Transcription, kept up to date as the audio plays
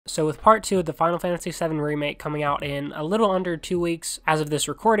So with part 2 of the Final Fantasy VII Remake coming out in a little under 2 weeks as of this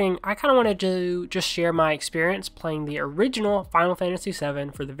recording, I kind of wanted to just share my experience playing the original Final Fantasy VII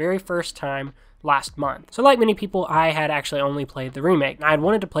for the very first time last month. So like many people, I had actually only played the remake. I had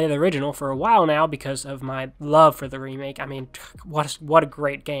wanted to play the original for a while now because of my love for the remake. I mean, what a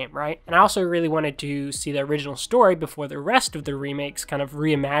great game, right? And I also really wanted to see the original story before the rest of the remake's kind of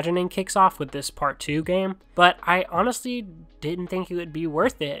reimagining kicks off with this part 2 game. But I honestly didn't think it would be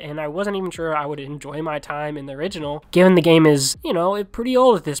worth it, and I wasn't even sure I would enjoy my time in the original, given the game is, you know, pretty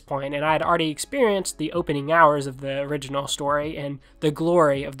old at this point, and I had already experienced the opening hours of the original story and the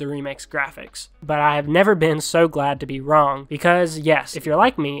glory of the remake's graphics. But I have never been so glad to be wrong, because yes, if you're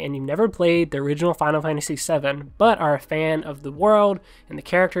like me and you've never played the original Final Fantasy VII, but are a fan of the world and the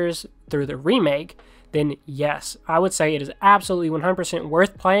characters through the remake, then yes, I would say it is absolutely 100%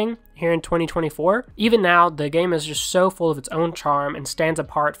 worth playing here in 2024. Even now, the game is just so full of its own charm and stands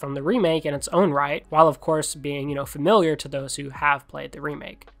apart from the remake in its own right, while of course being, you know, familiar to those who have played the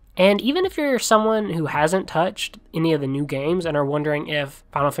remake. And even if you're someone who hasn't touched any of the new games and are wondering if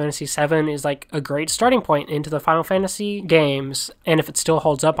Final Fantasy VII is like a great starting point into the Final Fantasy games, and if it still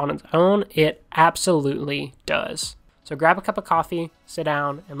holds up on its own, it absolutely does. So grab a cup of coffee, sit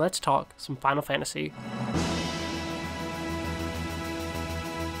down, and let's talk some Final Fantasy.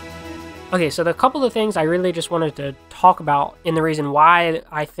 Okay, so the couple of things I really just wanted to talk about, and the reason why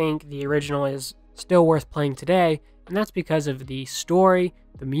I think the original is still worth playing today, and that's because of the story,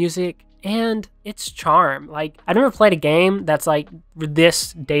 the music, and its charm. Like, I've never played a game that's like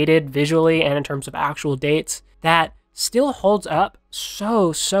this dated visually and in terms of actual dates that still holds up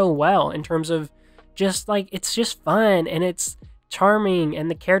so well in terms of just like, it's just fun and it's charming,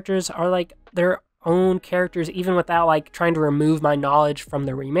 and the characters are like their own characters even without like trying to remove my knowledge from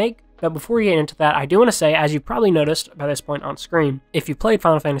the remake. But before we get into that, I do want to say, as you've probably noticed by this point on screen, if you played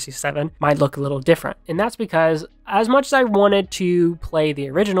Final Fantasy VII, it might look a little different. And that's because as much as I wanted to play the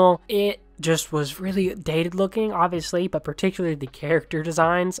original, it just was really dated looking, obviously, but particularly the character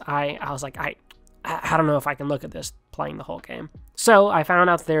designs. I was like, I don't know if I can look at this playing the whole game. So I found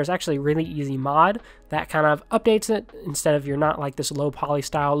out that there's actually a really easy mod that kind of updates it. Instead of you're not like this low poly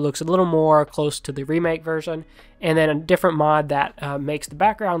style, looks a little more close to the remake version. And then a different mod that makes the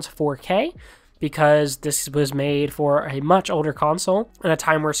backgrounds 4K, because this was made for a much older console in a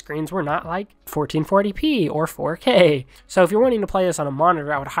time where screens were not like 1440p or 4K. So if you're wanting to play this on a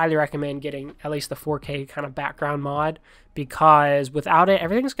monitor, I would highly recommend getting at least the 4K kind of background mod, because without it,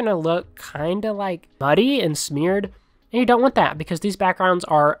 everything's going to look kind of like muddy and smeared. And you don't want that, because these backgrounds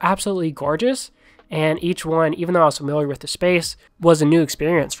are absolutely gorgeous. And each one, even though I was familiar with the space, was a new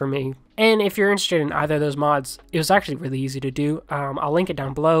experience for me. And if you're interested in either of those mods, it was actually really easy to do. I'll link it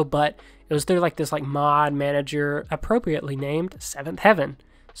down below, but it was through like this like mod manager appropriately named Seventh Heaven.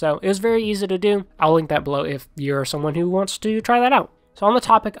 So it was very easy to do. I'll link that below if you're someone who wants to try that out. So on the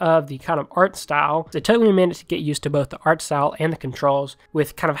topic of the kind of art style, it took me a minute to get used to both the art style and the controls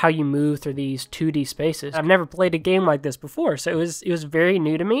with kind of how you move through these 2D spaces. I've never played a game like this before, so it was very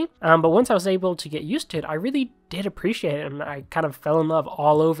new to me. But once I was able to get used to it, I really did appreciate it, and I kind of fell in love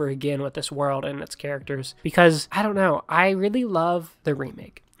all over again with this world and its characters, because I don't know, I really love the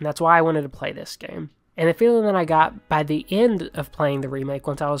remake, and that's why I wanted to play this game. And the feeling that I got by the end of playing the remake,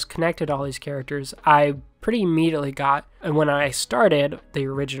 once I was connected to all these characters, I pretty immediately got when I started the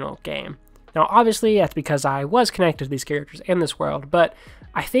original game. Now, obviously, that's because I was connected to these characters and this world, but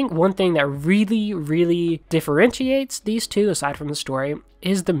I think one thing that really differentiates these two, aside from the story,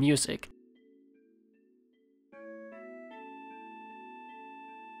 is the music.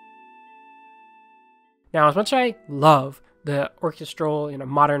 Now, as much as I love the orchestral,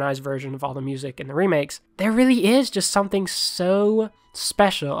 modernized version of all the music in the remakes, there really is just something so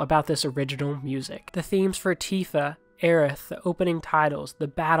special about this original music. The themes for Tifa, Aerith, the opening titles, the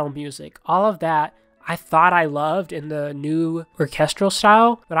battle music, all of that I thought I loved in the new orchestral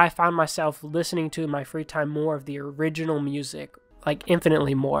style, but I found myself listening to in my free time more of the original music, like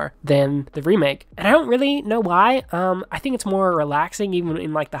infinitely more than the remake. And I don't really know why. I think it's more relaxing even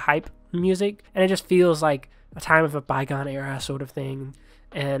in like the hype music, and it just feels like a time of a bygone era sort of thing.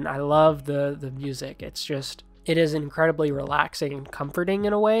 And I love the music. It is incredibly relaxing and comforting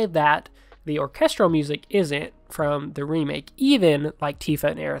in a way that the orchestral music isn't from the remake, even like Tifa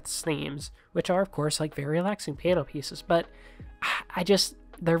and Aerith's themes, which are of course like very relaxing piano pieces. But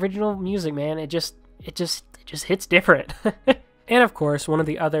the original music, man, it just hits different. And of course, one of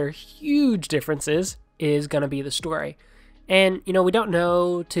the other huge differences is going to be the story. And we don't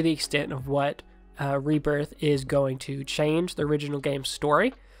know to the extent of what Rebirth is going to change the original game's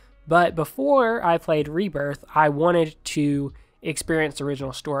story, but before I played Rebirth, I wanted to experience the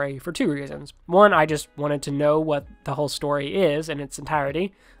original story for two reasons. One, I just wanted to know what the whole story is in its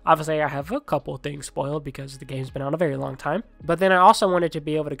entirety. Obviously, I have a couple things spoiled because the game's been out a very long time. But then I also wanted to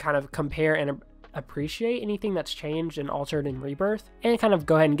be able to kind of compare and appreciate anything that's changed and altered in Rebirth, and kind of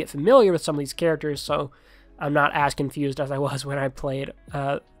go ahead and get familiar with some of these characters so I'm not as confused as I was when I played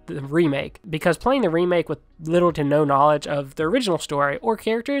the remake. Because playing the remake with little to no knowledge of the original story or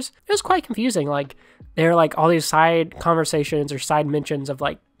characters, it was quite confusing. Like, there are like all these side conversations or side mentions of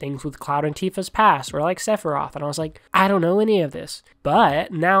like things with Cloud and Tifa's past, or like Sephiroth, and I was like, I don't know any of this.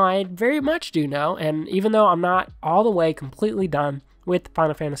 But now I very much do know, and even though I'm not all the way completely done with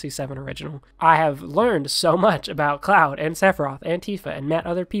Final Fantasy VII Original, I have learned so much about Cloud and Sephiroth and Tifa and met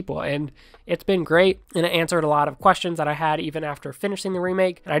other people, and it's been great, and it answered a lot of questions that I had even after finishing the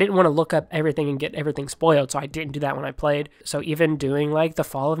remake, and I didn't want to look up everything and get everything spoiled, so I didn't do that when I played. So even doing like the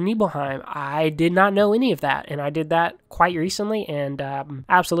Fall of Nibelheim, I did not know any of that, and I did that quite recently, and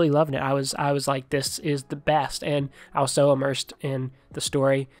absolutely loved it. I was like, this is the best, and I was so immersed in the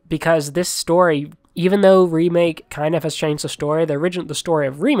story, because this story, even though Remake kind of has changed the story, the story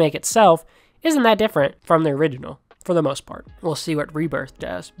of Remake itself isn't that different from the original, for the most part. We'll see what Rebirth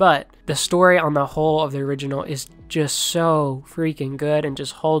does, but the story on the whole of the original is just so freaking good and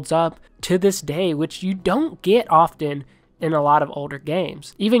just holds up to this day, which you don't get often in a lot of older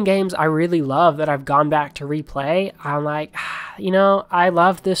games. Even games I really love that I've gone back to replay, I'm like, you know, I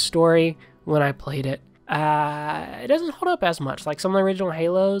loved this story when I played it. It doesn't hold up as much. Like some of the original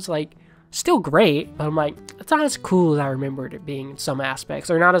Halos, like, still great, but I'm like, it's not as cool as I remembered it being in some aspects,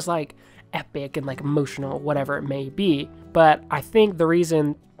 or not as like epic and like emotional, whatever it may be. But I think the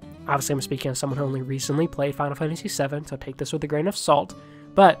reason, obviously I'm speaking as someone who only recently played Final Fantasy VII, so take this with a grain of salt,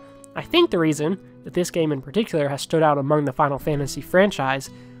 but I think the reason that this game in particular has stood out among the Final Fantasy franchise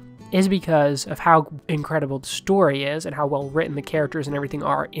is because of how incredible the story is and how well written the characters and everything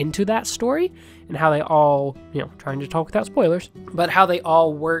are into that story, and how they all, you know, trying to talk without spoilers, but how they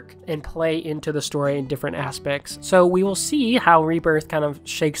all work and play into the story in different aspects. So we will see how Rebirth kind of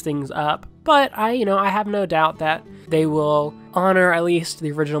shakes things up, but I have no doubt that they will honor at least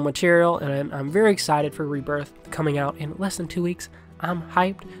the original material, and I'm very excited for Rebirth coming out in less than 2 weeks. I'm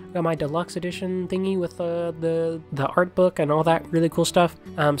hyped. I got my deluxe edition thingy with the art book and all that really cool stuff.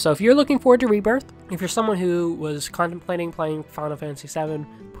 So if you're looking forward to Rebirth, if you're someone who was contemplating playing Final Fantasy VII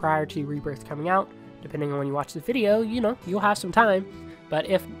prior to Rebirth coming out, depending on when you watch the video, you know, you'll have some time. But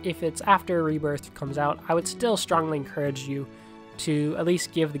if it's after Rebirth comes out, I would still strongly encourage you to at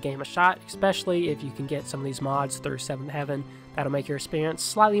least give the game a shot, especially if you can get some of these mods through Seventh Heaven. That'll make your experience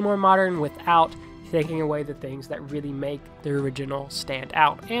slightly more modern without taking away the things that really make the original stand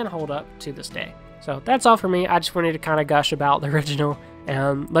out and hold up to this day. So that's all for me. I just wanted to kind of gush about the original,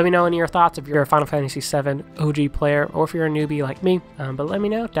 and let me know any of your thoughts if you're a Final Fantasy VII OG player or if you're a newbie like me. But let me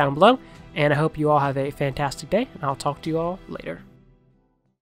know down below, and I hope you all have a fantastic day, and I'll talk to you all later.